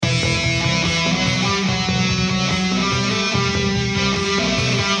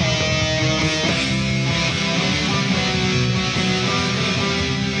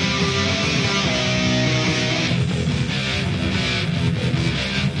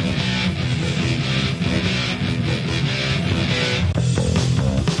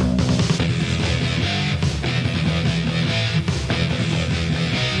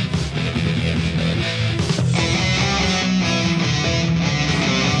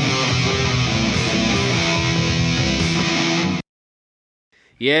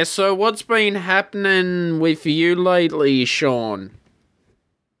Yeah, so what's been happening with you lately, Sean?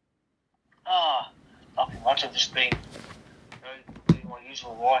 Nothing much. I've just been doing my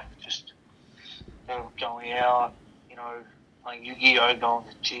usual life, just going out, playing Yu-Gi-Oh, going to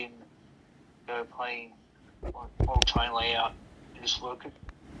the gym, playing old train layout, and just working.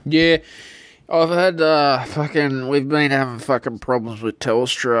 Yeah, I've had we've been having fucking problems with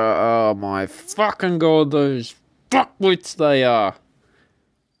Telstra. Oh my fucking god, those fuckwits they are.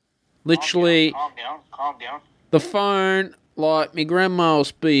 Literally, Calm down. the phone, like, my grandma will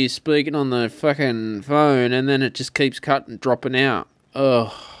be speaking on the fucking phone and then it just keeps cutting, dropping out.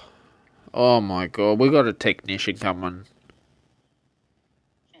 Ugh. Oh my god, we got a technician coming.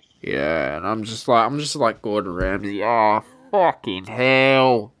 Yeah, and I'm just like Gordon Ramsay. Oh, fucking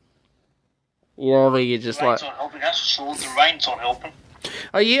hell. Yeah, but you're just The rain's not helping, that's for sure. The rain's not helping.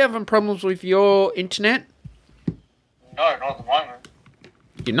 Are you having problems with your internet? No, not at the moment.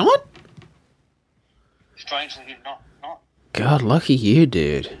 You're not? Strangely, not. God, lucky you,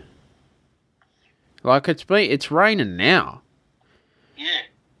 dude. Like, it's raining now. Yeah.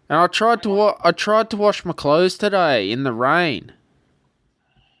 And I tried to wash my clothes today in the rain.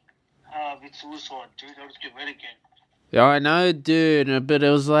 A bit suicide, dude. I'll just get wet again. Yeah, I know, dude. But it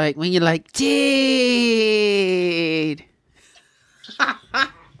was like, when you're like, dude.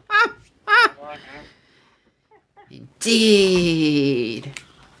 Dude.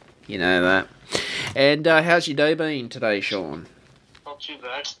 You know that. And how's your day been today, Sean? Not too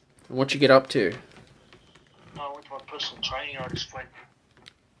bad. What'd you get up to? I went to my personal training. I just went,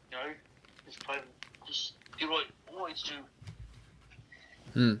 just do what I always do.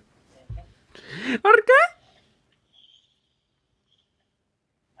 Okay.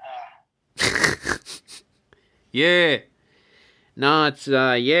 Yeah. No, it's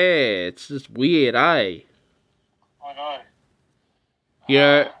just weird, eh? I know.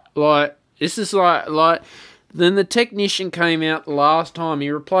 Yeah, like, this is like, then the technician came out the last time,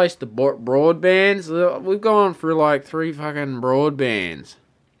 he replaced the broadbands. We've gone through like 3 fucking broadbands.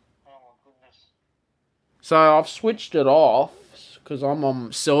 Oh my goodness. So I've switched it off, because I'm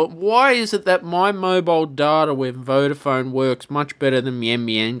on, so why is it that my mobile data with Vodafone works much better than the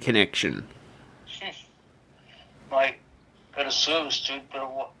NBN connection? Mate, better service, dude, better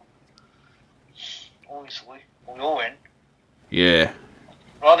what? Obviously, on your end. Yeah.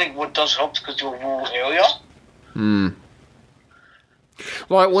 But I think what does help is because you're a rural area.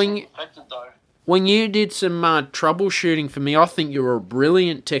 Like, Affected, though. when you did some troubleshooting for me, I think you were a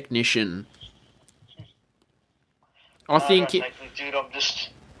brilliant technician. Don't take me, dude, I'm just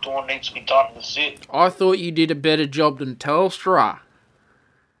doing what needs to be done, that's it. I thought you did a better job than Telstra.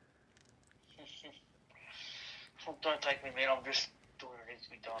 Don't take me, man, I'm just doing what needs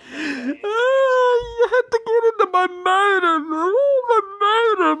to be done. You had to get into my modem.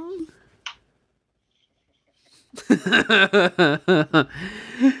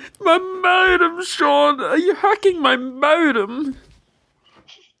 My modem, Sean. Are you hacking my modem?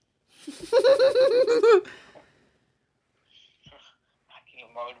 Hacking your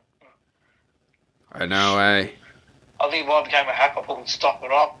modem. I know, eh? I think if I became a hacker, I probably would stop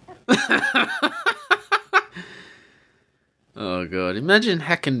it up. Oh, God. Imagine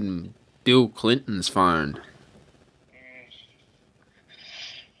hacking Bill Clinton's phone.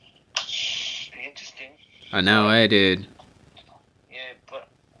 Be interesting. I know, eh, dude? Yeah, but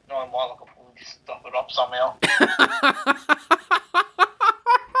knowing my luck, I'll probably just stop it up somehow.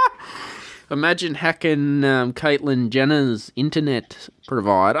 Imagine hacking Caitlyn Jenner's internet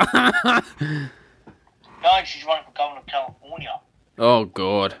provider. No, she's running for governor of California. Oh,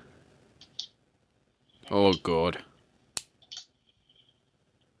 God. Oh, God.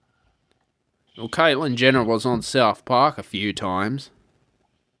 Well, Caitlyn Jenner was on South Park a few times.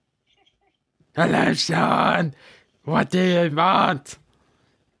 Hello, Sean. What do you want?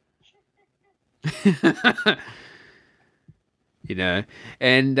 You know,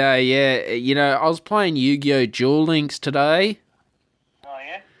 and yeah, I was playing Yu-Gi-Oh! Duel Links today. Oh,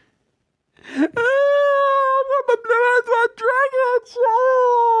 yeah? Oh, I'm a blue-eyed dragon,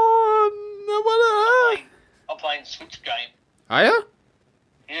 Sean. I'm playing Switch game. Are you?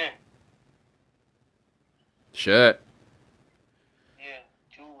 Yeah. Shit. Yeah,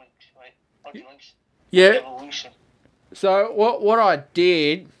 Duel Links, mate. Not Duel Links. Yeah. Evolution. So what I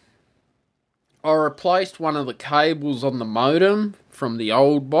did, I replaced one of the cables on the modem from the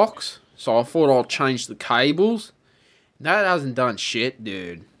old box. So I thought I'll change the cables. That hasn't done shit,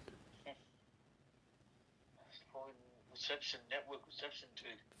 dude. Network reception,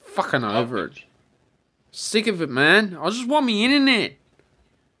 dude. Fucking over it. Sick of it, man. I just want me internet.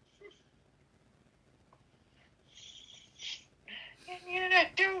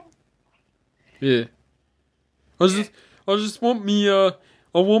 Internet, Yeah. I just want me I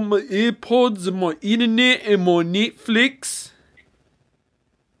want my AirPods and my internet and my Netflix.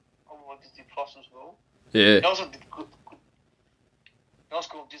 I want Disney Plus as well. Yeah. That was a good. That's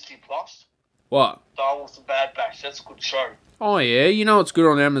good on Disney Plus. What? Star Wars: The Bad Batch. That's a good show. Oh yeah, you know it's good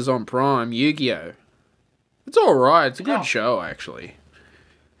on Amazon Prime, Yu-Gi-Oh. It's alright, it's a good show actually.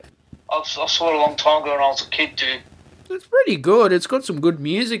 I saw it a long time ago when I was a kid, dude. It's pretty good. It's got some good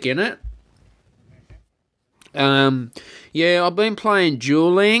music in it. Yeah, I've been playing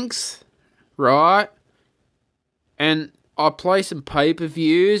Duel Links, right? And I play some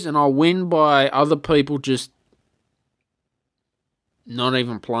pay-per-views and I win by other people just not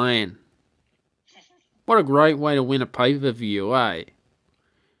even playing. What a great way to win a pay-per-view, eh? I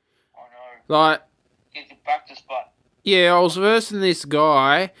know. Like, Get your practice, but yeah, I was versing this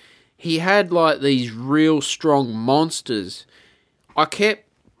guy. He had like these real strong monsters. I kept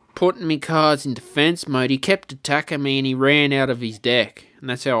putting me cards in defense mode. He kept attacking me and he ran out of his deck. And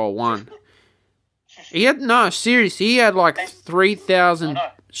that's how I won. Seriously, he had like 3,000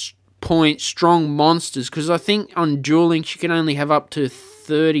 point strong monsters. Because I think on Duel Links you can only have up to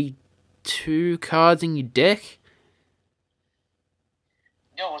 32 cards in your deck.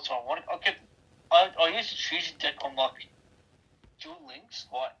 you know what's I want? I used to choose a deck on like Duel Links,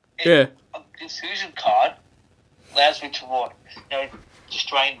 like Yeah. This fusion card allows me to what? Just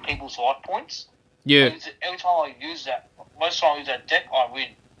drain people's life points. Yeah. Every time I use that, most time I use that deck, I win.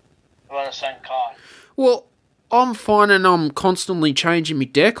 I run the same card. Well, I'm finding I'm constantly changing my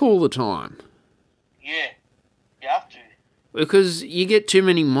deck all the time. Yeah, you have to. Because you get too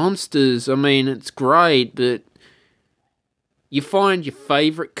many monsters. I mean, it's great, but you find your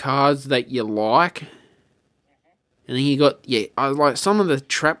favourite cards that you like. And then you got, I like some of the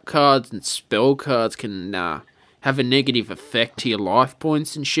trap cards and spell cards can have a negative effect to your life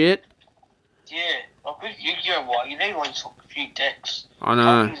points and shit. Yeah, like with Yu-Gi-Oh! What? You need like a few decks. I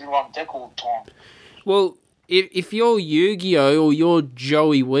know. You can't use one deck all the time. Well, if you're Yu-Gi-Oh! Or you're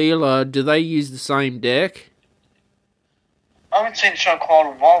Joey Wheeler, do they use the same deck? I haven't seen the show quite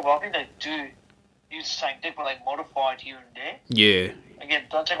a while, but I think they do use the same deck, but they modify it here and there. Yeah. Again,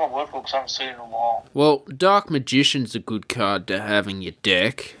 don't take my word for it because I haven't seen it in a while. Well, Dark Magician's a good card to have in your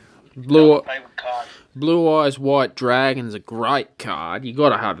deck. That's my favourite card. Blue Eyes White Dragon's a great card. You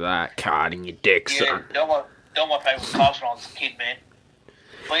gotta have that card in your deck, son. They're my favourite cards when I was a kid, man.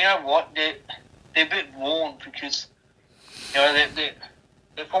 But you know what? They're a bit worn because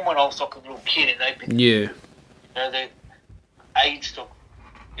they're from when I was like a little kid, and they've been they're aged or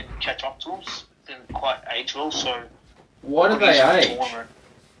didn't catch up to us. Didn't quite age well, so. Why do they age? What?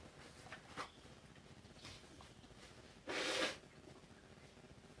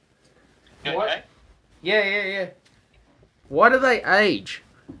 Okay? Yeah. Why do they age?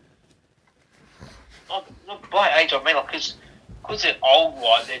 Not by age, I mean, like, because they're old,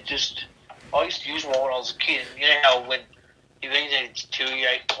 right? They're just. I used to use them when I was a kid. You know how when they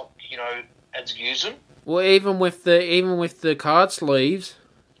deteriorate, as you use them. Well, even with the card sleeves.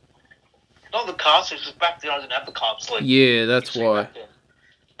 Not the card sleeves, because back then I didn't have the card sleeves. Yeah, that's why.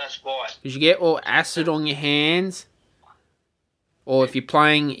 That's why. Because you get all acid on your hands. Or if you're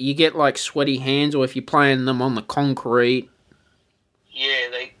playing, you get like sweaty hands, or if you're playing them on the concrete.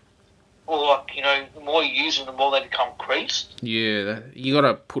 Yeah, the more you use them, the more they become creased. Yeah, you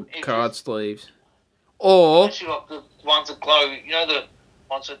gotta put card sleeves. Or... Especially like the ones that glow, the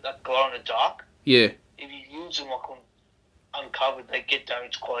ones that glow in the dark? Yeah. If you use them like on uncovered, they get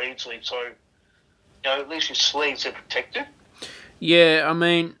damaged quite easily, so, at least your sleeves are protected. Yeah, I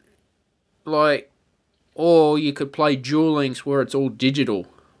mean, like... Or you could play Duel Links where it's all digital.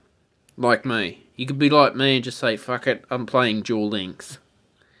 Like me. You could be like me and just say, fuck it, I'm playing Duel Links.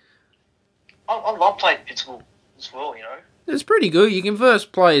 I love playing physical as well, It's pretty good. You can verse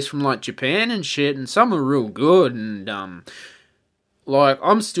players from like Japan and shit, and some are real good, and like,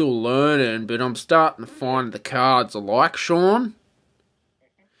 I'm still learning, but I'm starting to find the cards I like, Sean.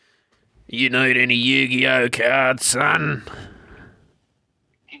 You need any Yu-Gi-Oh cards, son?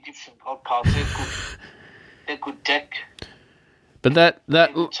 Give some podcasts, they're good deck. But that to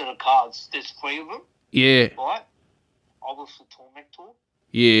the cards, there's 3 of them. Yeah. Right? Obviously Tormentor.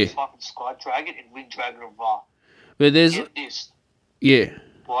 Yeah. Fucking Sky Dragon and Wind Dragon of Ra. But there's... Get this. Yeah.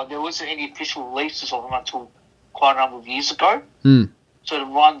 Well, there wasn't any official releases of them until quite a number of years ago. Hmm. So the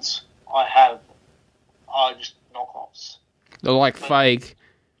ones I have are just knockoffs. They're like fake.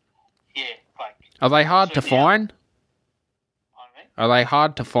 Yeah, fake. Are they hard to find? Pardon me? Are they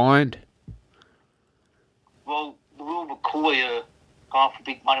hard to find? Well, the real McCoy are going for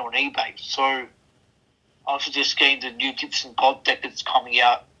big money on eBay, so I suggest getting the new Gibson God deck that's coming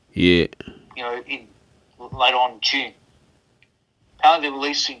out. Yeah. in later on in June. Apparently they're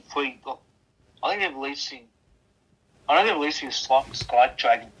releasing I know they're releasing a Sky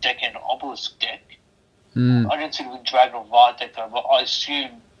Dragon deck and an Obelisk deck. I didn't see the Big Dragon or Vard deck though, but I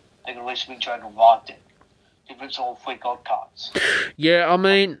assume they're going to release the Big Dragon or Vard deck. If it's all 3 God cards. Yeah, I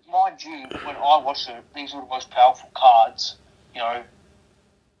mean... Mind you, when I watched it, these were the most powerful cards, in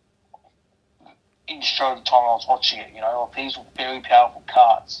the show at the time I was watching it, these were very powerful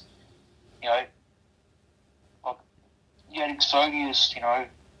cards. Like, you had Exodius,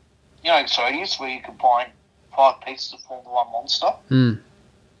 Exodius, where you combine 5 pieces to form the one monster. And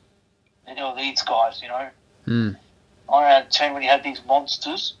there were these guys, I had 10 when you had these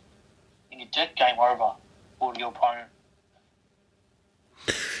monsters in your deck, game over for your opponent.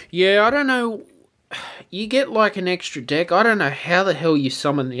 Yeah, I don't know. You get like an extra deck. I don't know how the hell you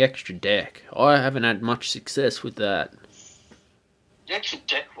summon the extra deck. I haven't had much success with that. The extra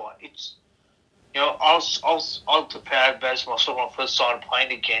deck, right? It's I was prepared as myself when I first started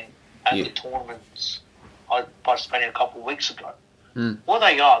playing again at the tournaments I participated in a couple of weeks ago. What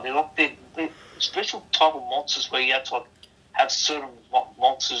they are, they're special type of monsters where you have to have certain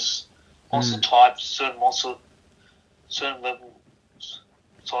monster types, certain levels.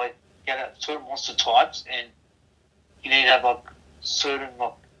 So you have certain monster types, and you need to have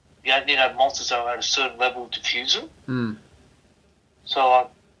you need to have monsters that are at a certain level to fuse them. So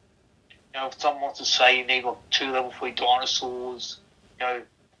if some monsters say you need 2 level 3 dinosaurs,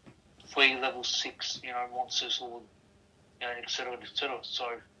 3 level 6, monsters, or et cetera, et cetera. So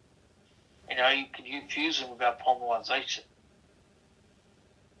you can fuse them without polymerization.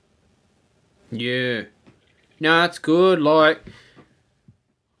 Yeah. No, it's good. Like,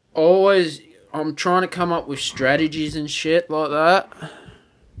 I'm trying to come up with strategies and shit like that.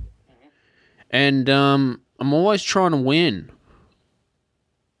 And I'm always trying to win.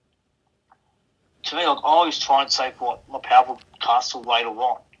 To me, I always try and save my powerful castle later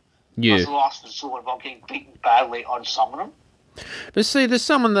on. Yeah. As the last resort, if I'm getting beaten badly, I'd summon them. But see, there's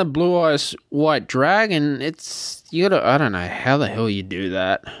some in the Blue Eyes White Dragon. I don't know how the hell you do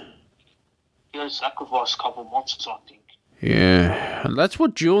that. You gotta sacrifice a couple of monsters, I think. Yeah, and that's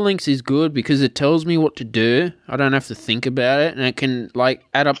what Duel Links is good, because it tells me what to do. I don't have to think about it, and it can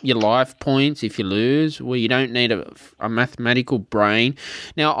add up your life points if you lose, where you don't need a mathematical brain.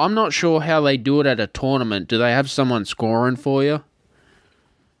 Now, I'm not sure how they do it at a tournament. Do they have someone scoring for you?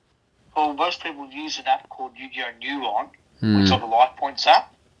 Well, most people use an app called Yu-Gi-Oh! Neuron, which is like a life points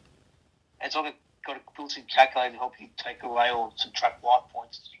app. It's got a built-in calculator to help you take away or subtract life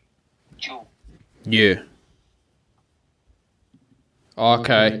points. Duel. Yeah.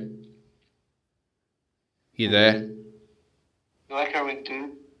 Okay. You there? You like how we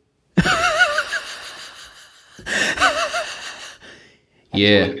do?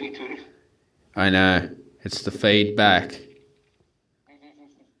 Yeah. I know. It's the feedback.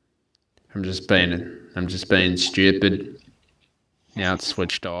 I'm just being stupid. Now it's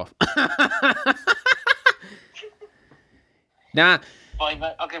switched off. Nah.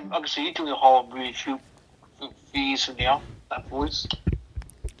 But I can see you doing a whole movie few years from now. That voice.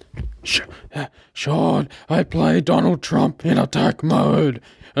 Sean, I play Donald Trump in attack mode,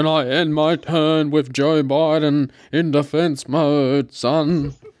 and I end my turn with Joe Biden in defense mode,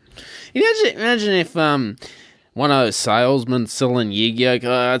 son. Imagine if one of those salesmen selling Yu-Gi-Oh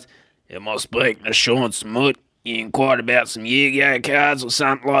cards, "Am I speaking to Sean Sammut? You inquired about some Yu-Gi-Oh cards or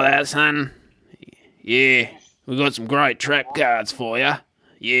something like that, son? Yeah, we got some great trap cards for you.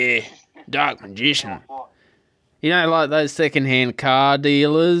 Yeah, Dark Magician. Like those second-hand car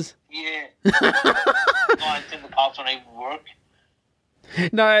dealers." Yeah. I think the cards don't even work.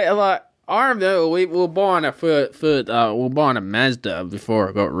 No, I remember we were buying a Mazda before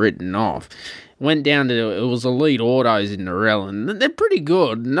it got written off. Went down to, it was Elite Autos in Narelle, and they're pretty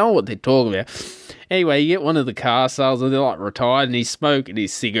good. Know what they're talking about. Anyway, you get one of the car sales, and they're retired, and he's smoking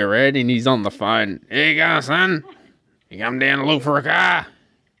his cigarette, and he's on the phone. "Here you go, son. You come down to look for a car?"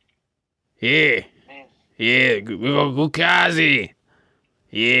 "Yeah. Yeah, we got good cars here."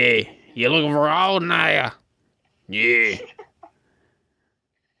 "Yeah. You looking for a Holden, are ya?" "Yeah.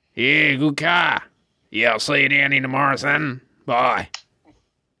 Yeah, good car. Yeah, I'll see you down here tomorrow, son. Bye."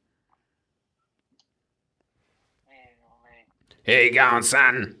 "Here you going,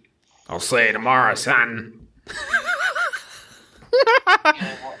 son? I'll see you tomorrow, son."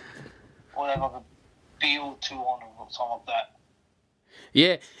 Or they got a bill too on them or something like that.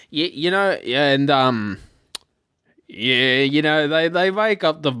 Yeah, they make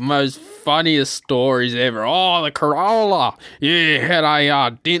up the most funniest stories ever. "Oh, the Corolla. Yeah, had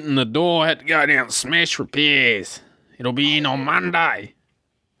a dent in the door. Had to go down and smash repairs. It'll be in on Monday."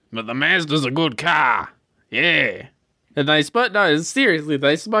 But the Mazda's a good car. Yeah. And they smoke, no, seriously,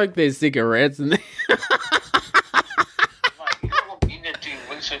 they smoke their cigarettes and Mate, you got what you need to do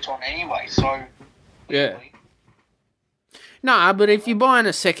research on anyway, so... Yeah. No, but if you're buying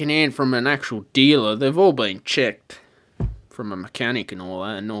a second hand from an actual dealer, they've all been checked from a mechanic and all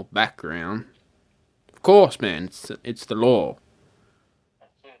that, and all background. Of course, man, it's the law.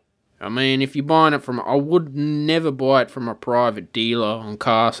 I mean, if you're buying it from... I would never buy it from a private dealer on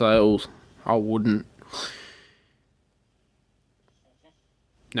car sales. I wouldn't.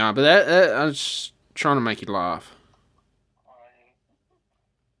 No, but that I was just trying to make you laugh.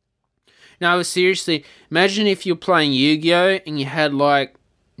 No, seriously, imagine if you're playing Yu-Gi-Oh! And you had, like,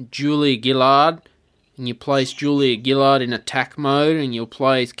 Julia Gillard, and you place Julia Gillard in attack mode, and you'll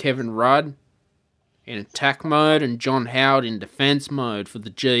play as Kevin Rudd in attack mode, and John Howard in defense mode for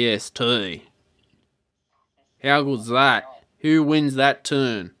the GST. How good's that? Who wins that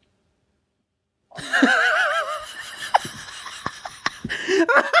turn?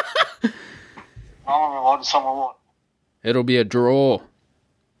 I just someone what? It'll be a draw.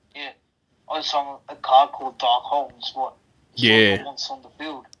 Yeah. I just saw a card called Dark Holes, what? Yeah. Once on the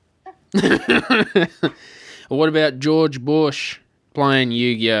field. What about George Bush playing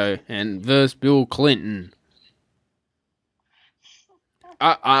Yu-Gi-Oh! And versus Bill Clinton?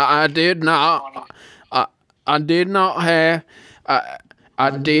 I did not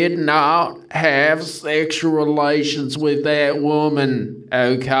have sexual relations with that woman,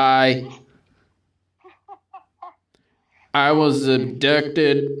 okay? I was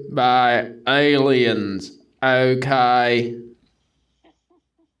abducted by aliens, okay?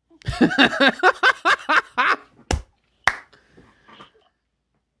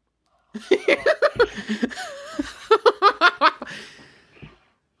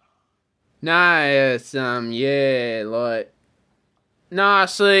 Nah, it's, yeah, like... Nah,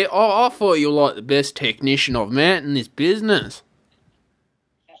 see, I thought you were like the best technician I've met in this business.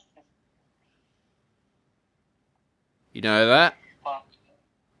 You know that?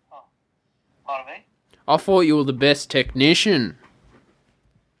 Pardon me? I thought you were the best technician.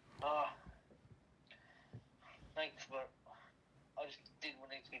 Thanks, but I just did what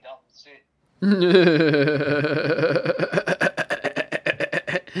needs to be done. That's it.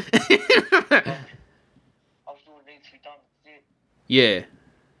 I was doing what needs to be done. That's it. Yeah.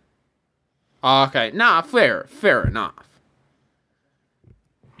 Okay, nah, fair enough.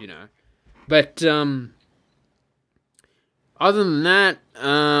 You know. But, other than that,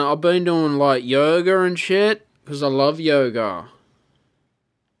 I've been doing, like, yoga and shit, because I love yoga.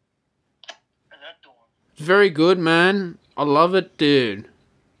 How's that doing? It's very good, man. I love it, dude.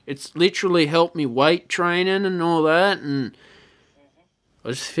 It's literally helped me weight training and all that, and I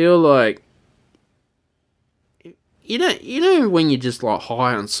just feel like, you know when you're just, like,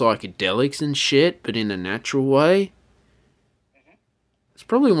 high on psychedelics and shit, but in a natural way? It's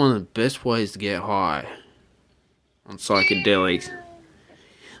probably one of the best ways to get high. On psychedelics.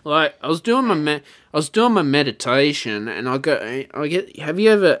 Like, I was doing my meditation, and I get. Have you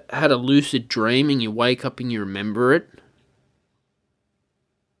ever had a lucid dream and you wake up and you remember it?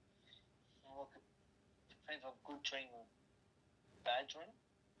 Well, it depends on good dream or bad dream.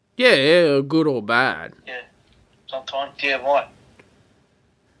 Yeah, good or bad. Yeah. Sometimes, yeah, right.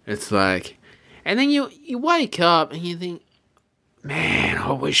 It's like, and then you wake up and you think, man,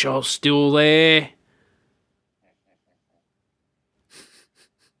 I wish I was still there.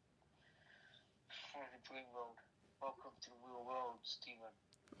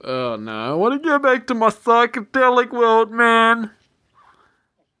 Oh no, I want to go back to my psychedelic world, man.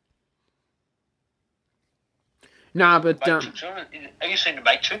 Nah, but Have you seen The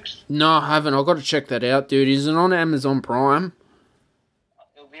Matrix? no, I haven't. I've got to check that out, dude. Is it on Amazon Prime?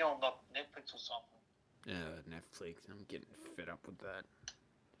 It'll be on like, Netflix or something. Yeah, Netflix. I'm getting fed up with that.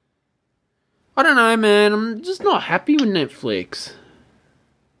 I don't know, man. I'm just not happy with Netflix.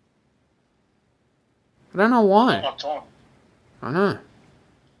 I don't know why. Not time. I know.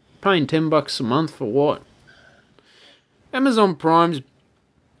 Paying $10 a month for what? Amazon Prime's,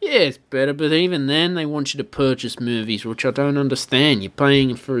 yeah, it's better, but even then they want you to purchase movies, which I don't understand. You're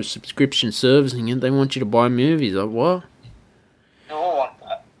paying for a subscription service and they want you to buy movies. Like, what? They're all like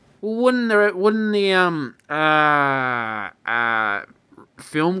that. Well, wouldn't the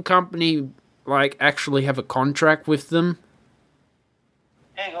film company like actually have a contract with them?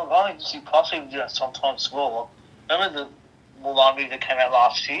 Yeah, I think Disney Plus even do that sometimes as well. Remember the Mulan movie that came out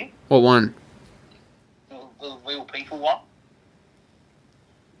last year? What one? The Real People one?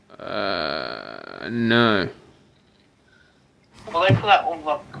 No. Well, they put that on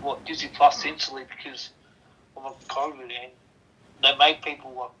like Disney Plus essentially because of like, COVID, and they made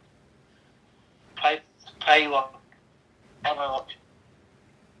people like pay like, I don't know, like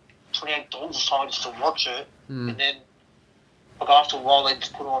 $28 or something just to watch it, and then like after a while they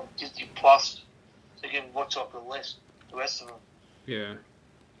just put on Disney Plus so you can watch like the rest of them. Yeah.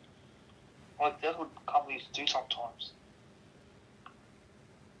 Like that's what companies do sometimes.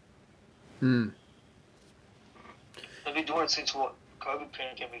 They've been doing it since what COVID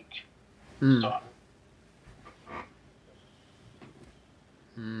pandemic started.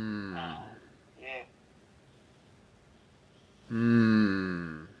 Yeah.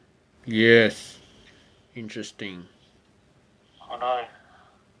 Yes. Interesting. I know.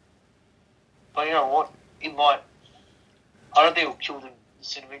 But you know what? It might. I don't think it'll kill the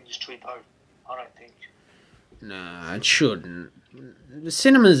cinema industry though. I don't think. Nah, it shouldn't. The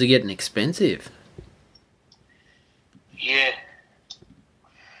cinemas are getting expensive. Yeah.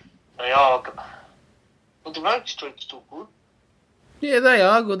 They are. But the Road Street's still good. Yeah, they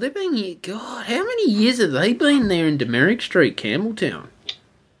are good. They've been here. God, how many years have they been there in Demerrick Street, Campbelltown?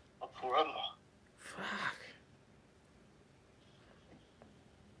 Like forever. Fuck.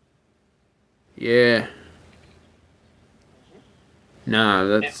 Yeah.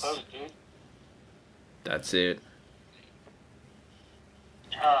 No, that's it.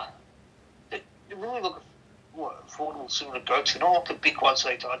 They really look what affordable cinema to go to. Not like the big ones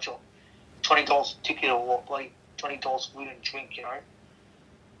they charge you $20 a ticket or what, like $20 food and drink, you know.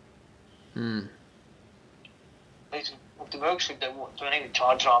 With the Road Street, they don't even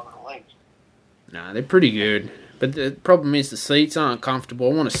charge arm and a leg. Nah, they're pretty good. But the problem is the seats aren't comfortable.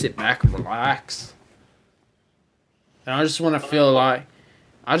 I want to sit back and relax. And I just want to feel like...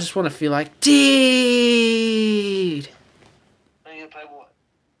 dude! Then you pay what?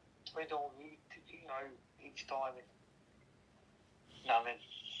 $20 you know, each time. No, man.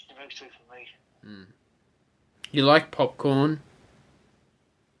 The Road Street for me. You like popcorn?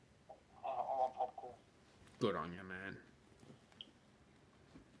 I want popcorn. Good on you, man.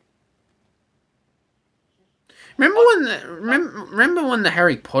 Remember when the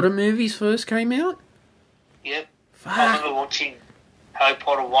Harry Potter movies first came out? Yep. Fuck. I remember watching Harry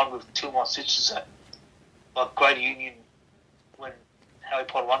Potter 1 with two of my sisters at like Great Union when Harry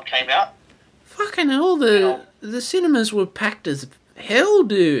Potter 1 came out. Fucking hell, the cinemas were packed as hell,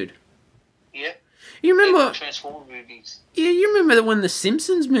 dude. Yep. You remember the Transformers movies? Yeah, you remember when the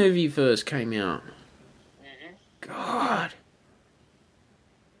Simpsons movie first came out? God.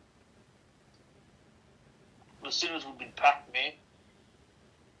 The cinemas would have been packed, man.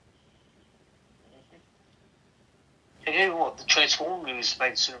 And you know what? The Transformers movies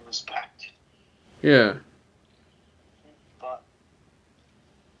made cinemas packed. Yeah. But,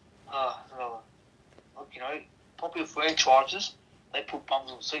 look, you know, popular franchises, they put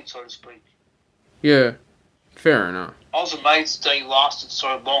bums on seats, so to speak. Yeah. Fair enough. I was amazed they lasted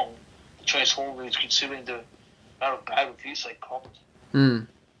so long, the Transformers movies, considering the amount of bad reviews they copped.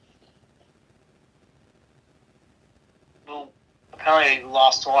 Well, apparently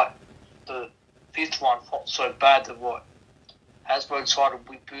last night, the fifth one felt so bad that Hasbro decided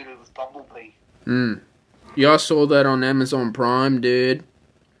to reboot it with Bumblebee. Yeah, I saw that on Amazon Prime, dude.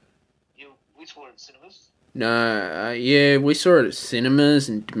 We saw it in cinemas? No, yeah, we saw it at cinemas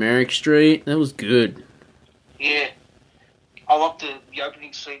in Demerrick Street. That was good. Yeah. I loved the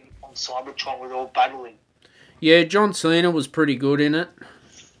opening scene on Cybertron where they're all battling. Yeah, John Cena was pretty good in it.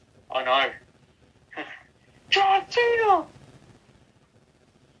 I know. John Cena!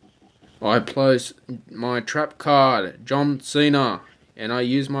 I place my trap card, John Cena, and I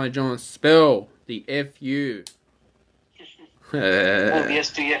use my John spell, the F-U. Or the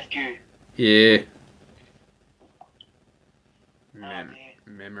SDFU. Yeah. Oh,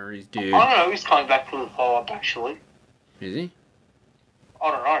 Memories, dude. I don't know, he's coming back for the follow-up, actually. Is he?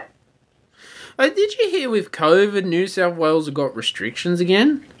 I don't know. Did you hear with COVID, New South Wales have got restrictions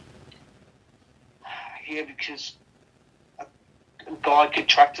again? Yeah, because a guy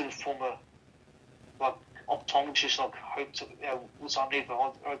contracted from a optometrist, hotel, was underneath a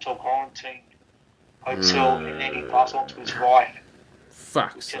hotel quarantine hotel, and then he passed on to his wife.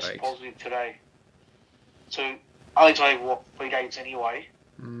 Fuck's sake. Tested sake. positive today. So, I tell you 3 days anyway.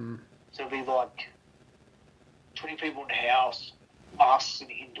 So it'll be 20 people in the house, masks in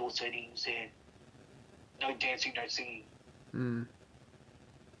the indoor settings, and no dancing, no singing.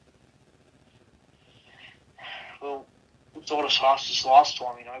 Well, it's not as fast as last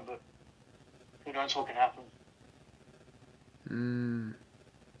time, but who knows what can happen.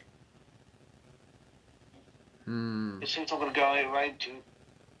 It seems I'm going to go away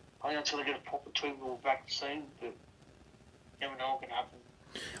only until I get a proper treatment or vaccine, but you never know what can happen.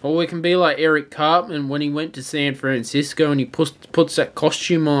 Or we can be like Eric Cartman when he went to San Francisco and he puts that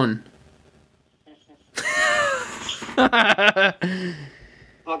costume on.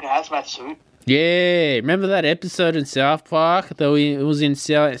 Like a hazmat suit. Yeah, remember that episode in South Park? Though it was in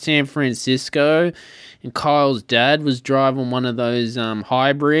San Francisco, and Kyle's dad was driving one of those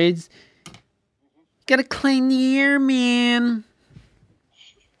hybrids. Gotta clean the air, man.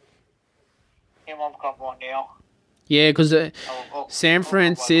 Yeah, Mum, come on now. Yeah, because San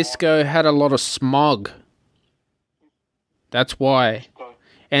Francisco had a lot of smog. That's why.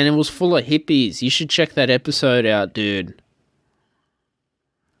 And it was full of hippies. You should check that episode out, dude.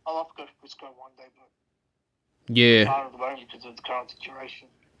 I'll have to go to Frisco one day, but Yeah. part of the moment because of the current situation.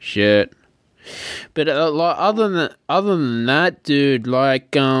 Shit. But like other than that, dude,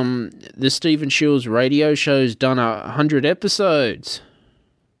 like the Stephen Shields radio show's done 100 episodes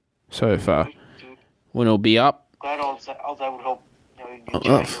so far. When it'll be up. Glad I was able to help.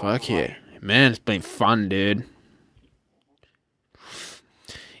 Oh fuck yeah, man! It's been fun, dude.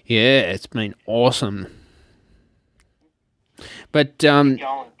 Yeah, it's been awesome. But Keep going,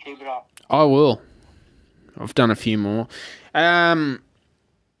 keep it up. I will. I've done a few more.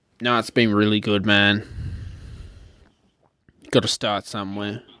 No, it's been really good, man. Got to start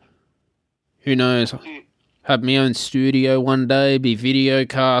somewhere. Who knows? Have my own studio one day. Be video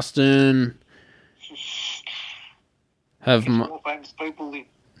casting. Have more famous people live.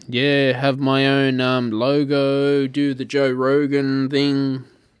 Yeah, have my own logo. Do the Joe Rogan thing.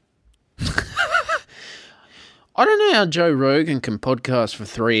 I don't know how Joe Rogan can podcast for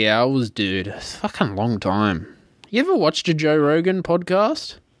 3 hours, dude. It's a fucking long time. You ever watched a Joe Rogan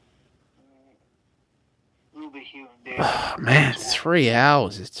podcast? A little bit here and there. Oh, man, 3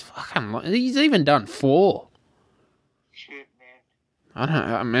 hours. It's fucking long. He's even done 4. Shit, man. I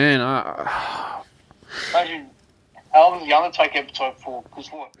don't... man, Imagine how long was the Undertaker episode for? Because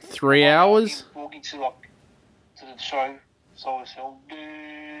what? 3 hours? Walking to the show. So it's hell.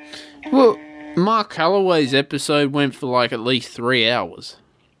 Well, Mark Calloway's episode went for like at least 3 hours.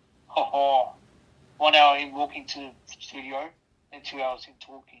 1 hour him walking to the studio, and 2 hours him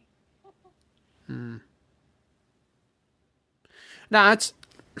talking. No,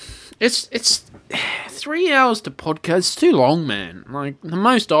 it's 3 hours to podcast. It's too long, man. Like the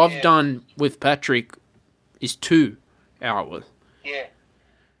most I've done with Patrick is 2 hours. Yeah.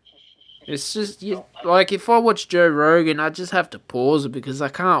 It's just like if I watch Joe Rogan, I just have to pause it because I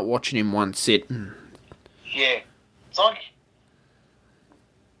can't watch it in one sitting. Yeah, it's like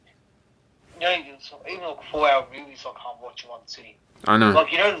even like 4-hour movies I can't watch in one sitting. I know. Like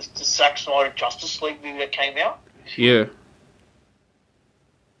the Zack Snyder Justice League movie that came out. Yeah. You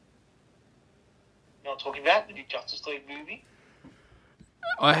know what I'm talking about? The new Justice League movie.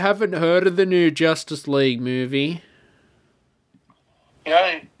 I haven't heard of the new Justice League movie. Do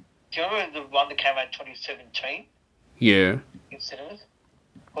you remember the one that came out in 2017? Yeah. In cinemas?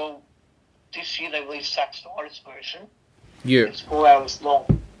 Well, this year they released Zack Snyder's version. Yeah. It's 4 hours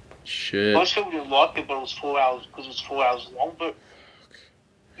long. Shit. Most people didn't like it, but it was 4 hours because it was 4 hours long. But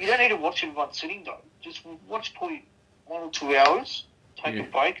you don't need to watch it in one sitting, though. Just watch probably 1 or 2 hours, take a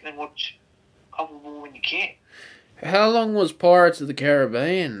break, and then watch a couple more when you can. How long was Pirates of the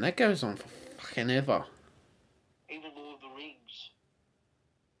Caribbean? That goes on for fucking ever. Even Lord of the Rings.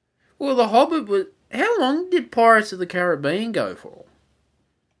 Well, The Hobbit was... How long did Pirates of the Caribbean go for?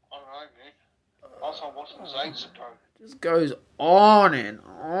 I don't know, man. Last time I watched it was ages ago. It just goes on and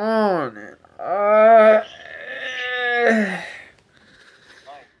on and on. Mate,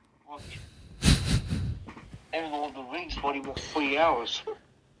 watch. Even Lord of the Rings, what, he was 3 hours.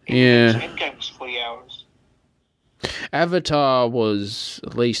 Yeah. Endgame was 3 hours. Avatar was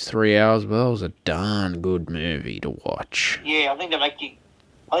at least 3 hours, but that was a darn good movie to watch. Yeah, I think they're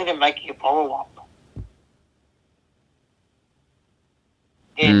making a follow-up.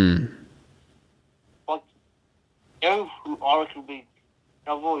 Yeah. Like, who I reckon will be...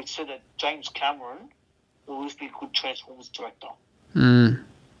 I've always said that James Cameron will always be a good Transformers director.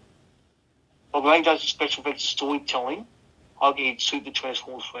 But when he does the special effects storytelling, I think he'd suit the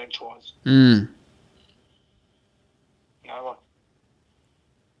Transformers franchise.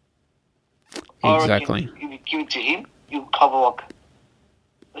 Exactly. If you give it to him, you'll cover like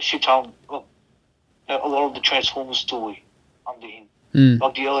a shit ton, like, a lot of the Transformers story under him.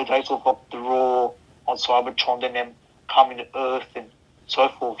 Like the early days of like the Raw on Cybertron, and them coming to Earth and so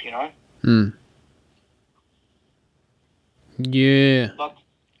forth, Yeah. Like,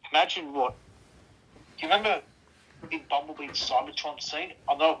 imagine what. Do you remember in Bumblebee's Cybertron scene?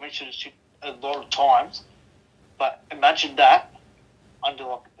 I know I've mentioned it a lot of times, but imagine that under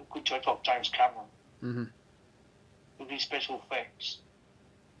like a good director like James Cameron. With his special effects.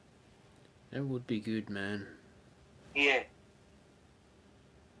 That would be good, man. Yeah.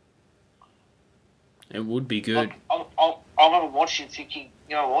 It would be good. Like, watching thinking,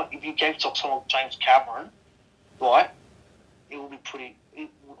 you know what, if you gave it to someone like James Cameron, right, it would be pretty, it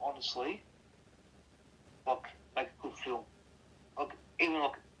would honestly, like, make a good film. Like, even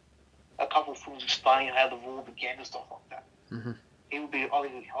like a couple of films explaining how the war began and stuff like that. Mm-hmm. It would be, I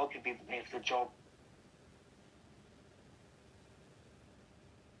think I could be the man for the job.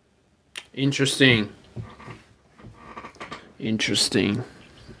 Interesting.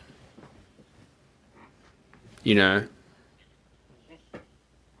 You know.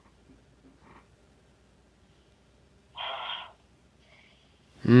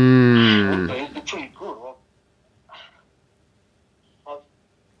 It'd be pretty good. I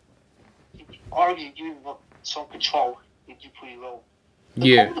already knew what some control they do pretty well.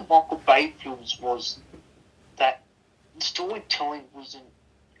 The problem with the Michael Bay films was that the storytelling wasn't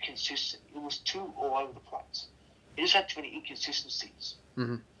consistent. It was too all over the place. It just had too many inconsistencies.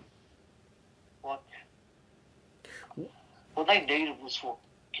 Mm-hmm. Like, what they needed was for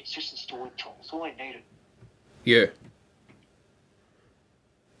consistent storytelling. That's all they needed. Yeah.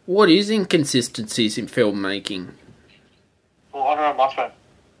 What is inconsistencies in filmmaking? Well, I don't know much about.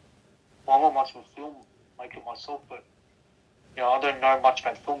 Well, I'm not much of a filmmaker myself, but you know, I don't know much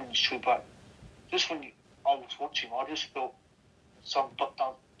about the film industry. But just when I was watching, I just felt some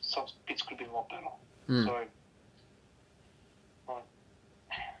bits could have been a lot better. Mm. So, like,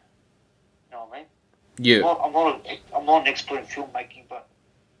 you know what I mean? Yeah. I'm not an expert in filmmaking, but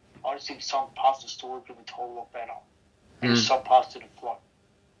I just think some parts of the story could have been told a lot better, and some parts didn't flow.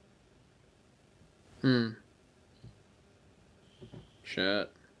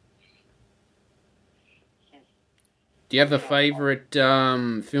 Shit. Do you have a favourite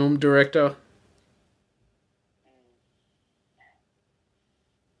film director?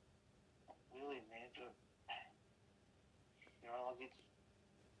 Really, man, but you know, like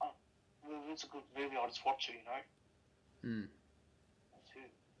it's a good movie. I'll just watch it, you know. That's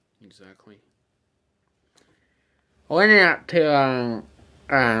it. Exactly. I went out to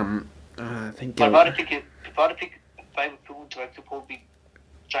I think. But if I had to pick a favourite film director, it'd probably be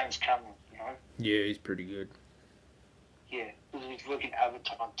James Cameron. You know. Yeah, he's pretty good. Yeah, because he's working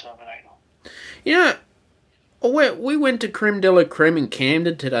Avatar and Terminator. You know, we went to Creme de la Creme in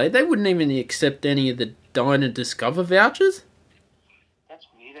Camden today. They wouldn't even accept any of the Dine and Discover vouchers. That's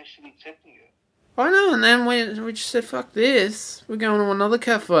weird. They should be accepting it. I know, and then we just said, fuck this. We're going to another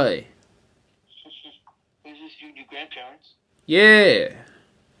cafe. Is this you and your grandparents? Yeah.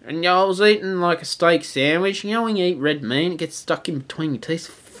 And I was eating like a steak sandwich. You know when you eat red meat, it gets stuck in between your teeth. It's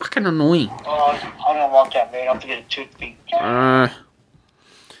fucking annoying. Oh, I don't like that, man. I have to get a toothpick.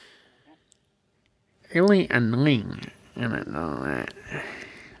 Really annoying. I don't know that.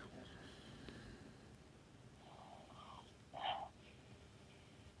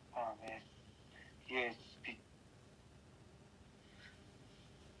 Oh, man. Yeah.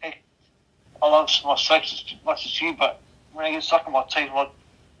 Hey, I love my steaks as much as you, but when I get stuck in my teeth, I'm like,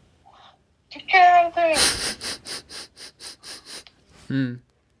 get out of there.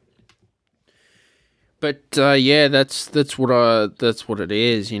 But yeah, that's what it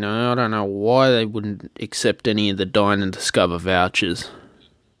is. You know, I don't know why they wouldn't accept any of the Dine and Discover vouchers.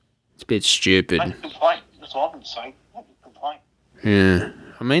 It's a bit stupid. Make a complaint. That's what I've been saying. Make a complaint. Yeah,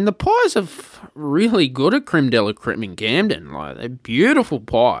 I mean the pies are really good at Creme de la Creme in Camden. Like they're beautiful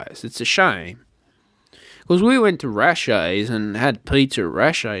pies. It's a shame because we went to Rashay's and had pizza at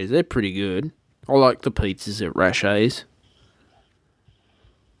Rashay's. They're pretty good. I like the pizzas at Rashay's.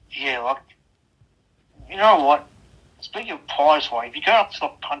 Yeah, like. You know what? Speaking of pies, right, if you go up to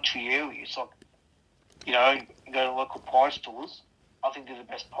like country areas, like, you know, you go to local pie stores, I think they're the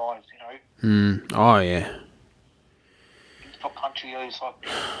best pies, you know? Oh, yeah. For country areas like,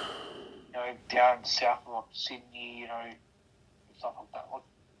 you know, down south of like Sydney, you know, stuff like that. Like,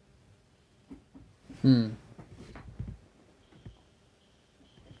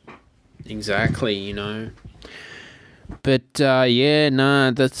 Exactly, you know. But, yeah,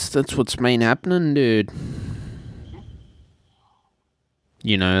 no, that's what's been happening, dude.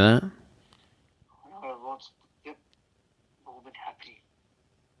 You know that? Yep. All been happening.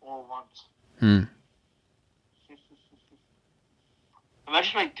 All at once.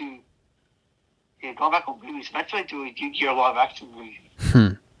 Imagine they do... Yeah, going back on movies, imagine they do a Yu-Gi-Oh! Live action movie.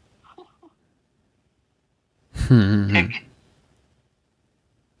 Heck.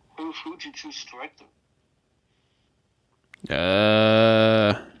 Who would you choose to direct them? Don't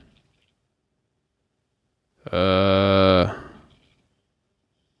know. I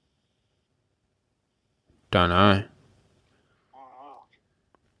don't know.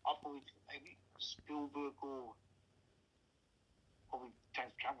 I'll probably maybe Spielberg or probably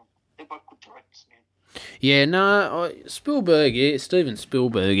James Cameron. They're both good directors, man. Yeah, no, Spielberg, yeah, Steven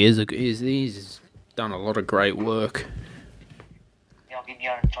Spielberg he's done a lot of great work. You know,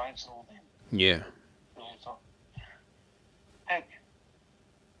 Indiana Jones and all them. Yeah. Heck,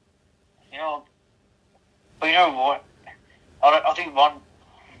 you know, but you know what? I think one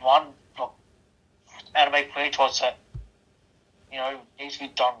like, anime franchise that needs to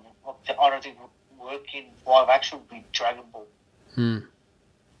be done. I don't think would work in live action would be Dragon Ball. Remember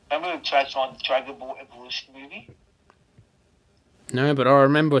the Dragon Ball Evolution movie? No, but I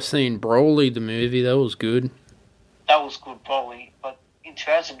remember seeing Broly the movie. That was good. That was good, probably. But in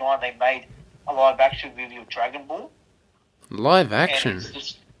 2009, they made a live action movie of Dragon Ball. Live action?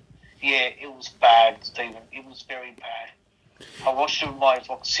 It was bad, Stephen. It was very bad. I watched it with my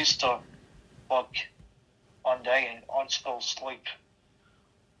sister one day, and I just fell asleep.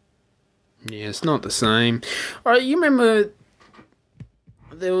 Yeah, it's not the same. Alright, you remember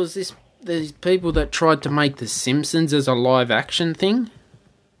there was these people that tried to make The Simpsons as a live action thing?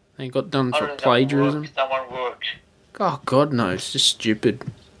 They got done for plagiarism. That won't work. Oh, God, no. It's just stupid.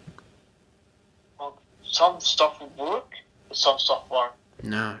 Well, some stuff will work, but some stuff won't.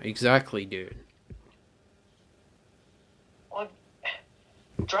 No, exactly, dude.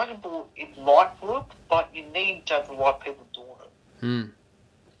 Dragon Ball, it might work, but you need to have the right people doing it.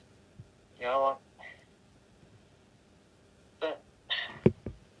 You know,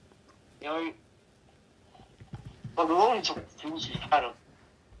 but a lot of these films we've had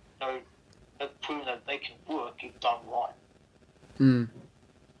have proven that they can work if done right.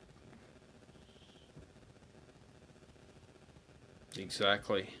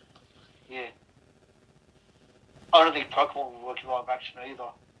 Exactly. Yeah. I don't think Pokemon will work in live action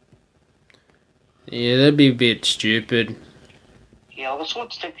either. Yeah, that'd be a bit stupid. Yeah, I saw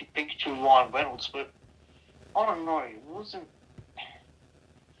Detective Pikachu and Ryan Reynolds, but I don't know, it wasn't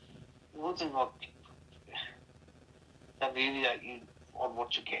like that movie that I'd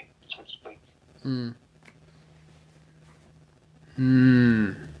watch again, so to speak.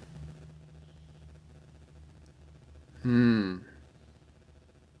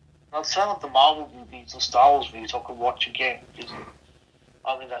 Like some of the Marvel movies or Star Wars movies I could watch again, because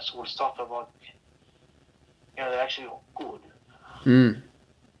I think that sort of stuff are like, they're actually good.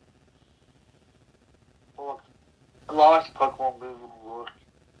 Well, like, a live Pokemon movie would work.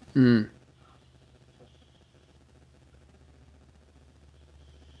 Did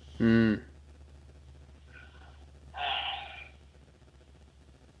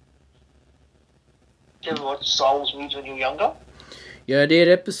you ever watch Star Wars movies when you were younger? Yeah, I did.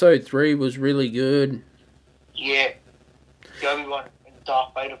 Episode 3 was really good. Yeah. The Obi-Wan and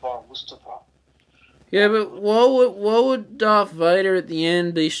Darth Vader by Mustafa. Yeah, but what would Darth Vader at the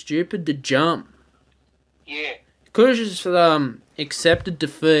end be stupid to jump? Yeah. Could have just accepted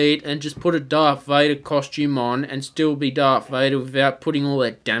defeat and just put a Darth Vader costume on and still be Darth Vader without putting all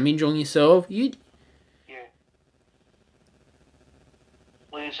that damage on yourself. Yeah.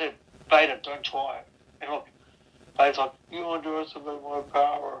 Well, you said, Vader, don't try it. And look, Vader's like, you underestimate my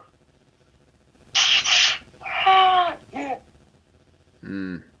power. Yeah.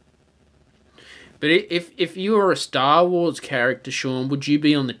 But if you were a Star Wars character, Sean, would you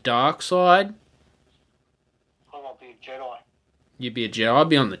be on the dark side? I might be a Jedi. You'd be a Jedi. I'd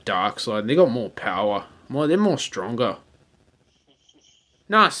be on the dark side. They got more power. They're more stronger.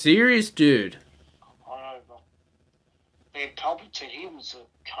 Nah, serious, dude. I know, but man, Palpatine, he was a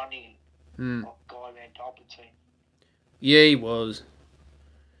cunning guy, man, Palpatine. Yeah, he was.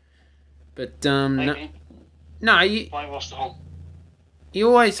 But you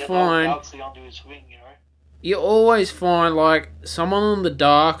always find under his wing, you always find like someone on the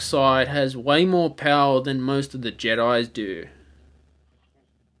dark side has way more power than most of the Jedis do.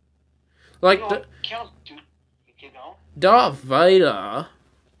 Like Darth Vader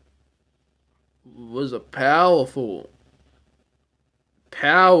was a powerful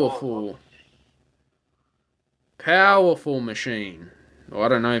machine. Well, I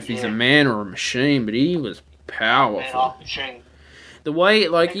don't know if he's a man or a machine, but he was powerful. The way,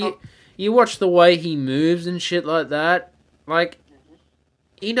 like, you watch the way he moves and shit like that, like,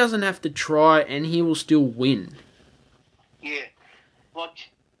 he doesn't have to try and he will still win. Yeah. Like,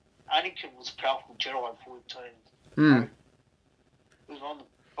 Anakin was a powerful Jedi before he turned. He was one of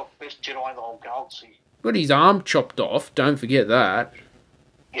the best Jedi in the whole galaxy. Got his arm chopped off, don't forget that.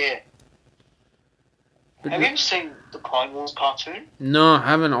 Yeah. Have you ever seen the Clone Wars cartoon? No, I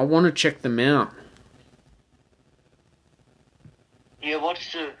haven't. I want to check them out. Yeah,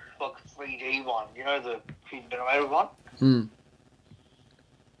 watch the 3D one. You know, the 3D animated one?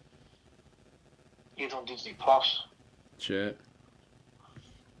 It's on Disney Plus. Shit.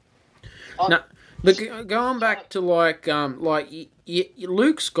 But going back to Luke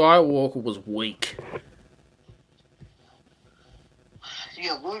Skywalker was weak.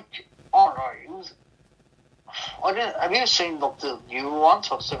 Yeah, Luke. I don't know. It was. Have you ever seen the newer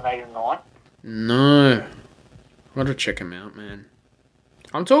ones, like 7, 8, and 9? No. Gotta check him out, man.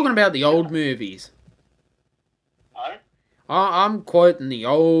 I'm talking about the old movies. No? I'm quoting the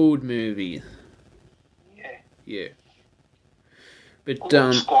old movies. Yeah. Yeah. But,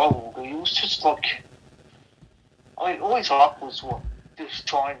 Skywalker, he was just like... I mean, all his arc was what? Just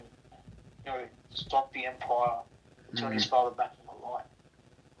try and, stop the Empire, turn his father back in the light.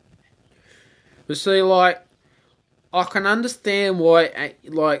 But see, like, I can understand why,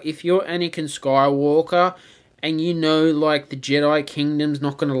 like, if you're Anakin Skywalker... And like, the Jedi Kingdom's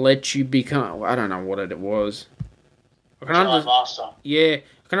not going to let you become... I don't know what it was. Jedi Master. Yeah,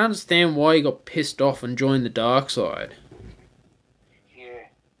 I can understand why he got pissed off and joined the dark side. Yeah.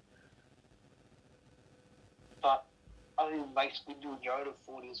 But, I think Mace Windu and Yoda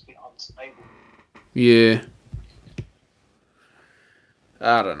thought he was a bit unstable. Yeah.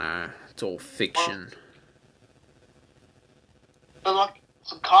 I don't know. It's all fiction. But, like,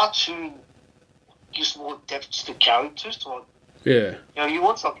 the cartoon... gives more depth to the characters. Like, yeah. You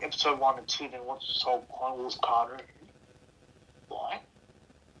watch like episode 1 and 2, then watch this whole Clone Wars cartoon, right?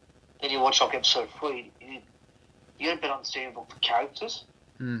 Then you watch like episode 3, you get a better understanding of the characters.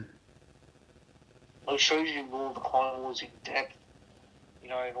 Mm. It shows you more of the Clone Wars in depth,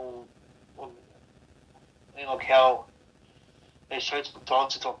 and all and like how they show the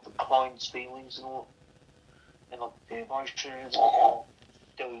dots of like the clones' feelings and all, and like their emotions and how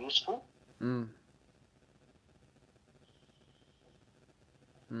they were useful. Mm.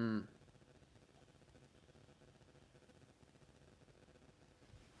 Hmm.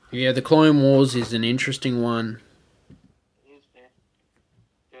 Yeah, the Clone Wars is an interesting one. It is, man.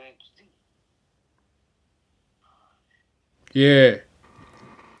 Very interesting. Yeah.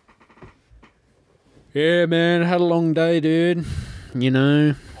 Yeah, man, had a long day, dude. Very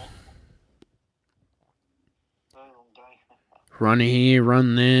long day. Run here,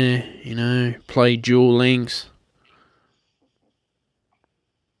 run there, play Duel Links.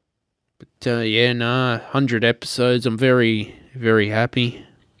 But, 100 episodes. I'm very, very happy.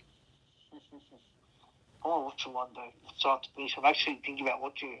 I want to watch it one day. Start to finish. I'm actually thinking about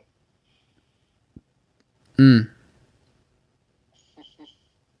watching it. Hmm.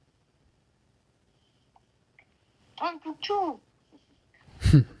 Time to chew.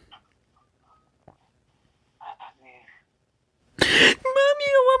 Mommy,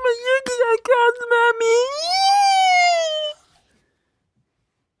 I want my Yu-Gi-Oh cards, Mommy!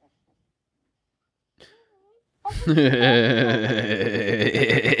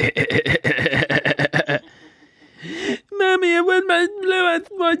 Mommy, I want my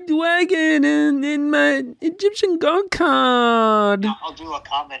blue dragon and my Egyptian god card. I'll do a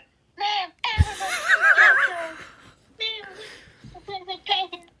comment.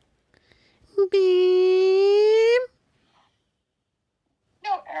 Beep.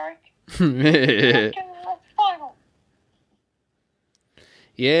 No, Eric.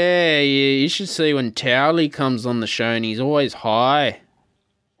 Yeah, you should see when Towley comes on the show and he's always high.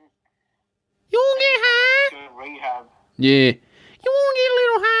 You won't get high? Go to rehab. Yeah. You won't get a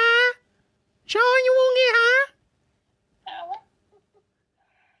little high? Sean, you won't get high?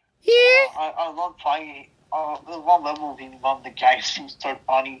 Yeah? I love playing. There's one level of him on the game seems so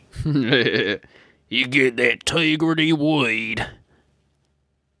funny. You get that integrity weed.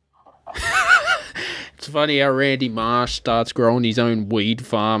 It's funny how Randy Marsh starts growing his own weed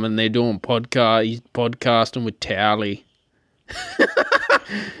farm and they're doing he's podcasting with Towley.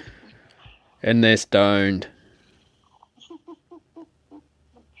 And they're stoned.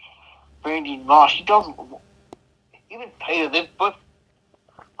 Randy Marsh, he doesn't. Even Peter, they've both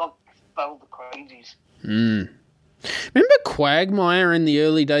like battled the crazies. Remember Quagmire in the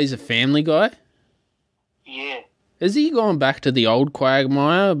early days of Family Guy? Yeah. Has he gone back to the old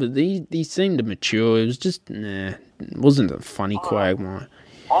Quagmire? But he seemed to mature. It was just, it wasn't a funny Quagmire.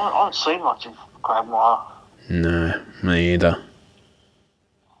 I haven't seen much of Quagmire. No, me either.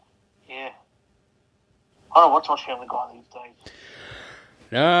 Yeah. I don't watch much Family Guy these days.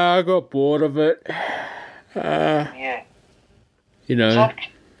 No, I got bored of it. Yeah. You know. It's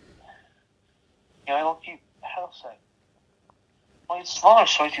like, how do I say? Well, it's one of those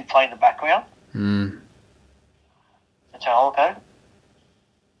shows you play in the background. That's how I look at it.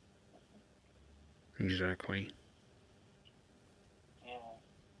 Exactly. Yeah.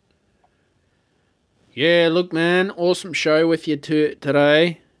 Yeah, look, man, awesome show with you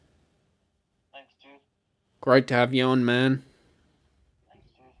today. Thanks, dude. Great to have you on, man. Thanks,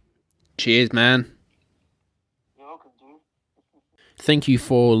 dude. Cheers, man. You're welcome, dude. Thank you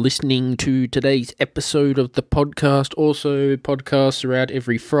for listening to today's episode of the podcast. Also, podcasts are out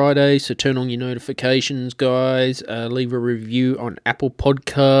every Friday, so turn on your notifications, guys. Leave a review on Apple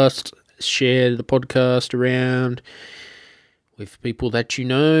Podcasts. Share the podcast around with people that you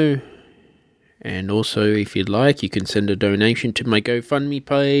know. And also, if you'd like, you can send a donation to my GoFundMe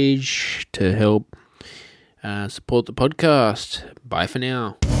page to help support the podcast. Bye for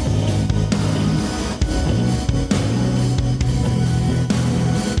now.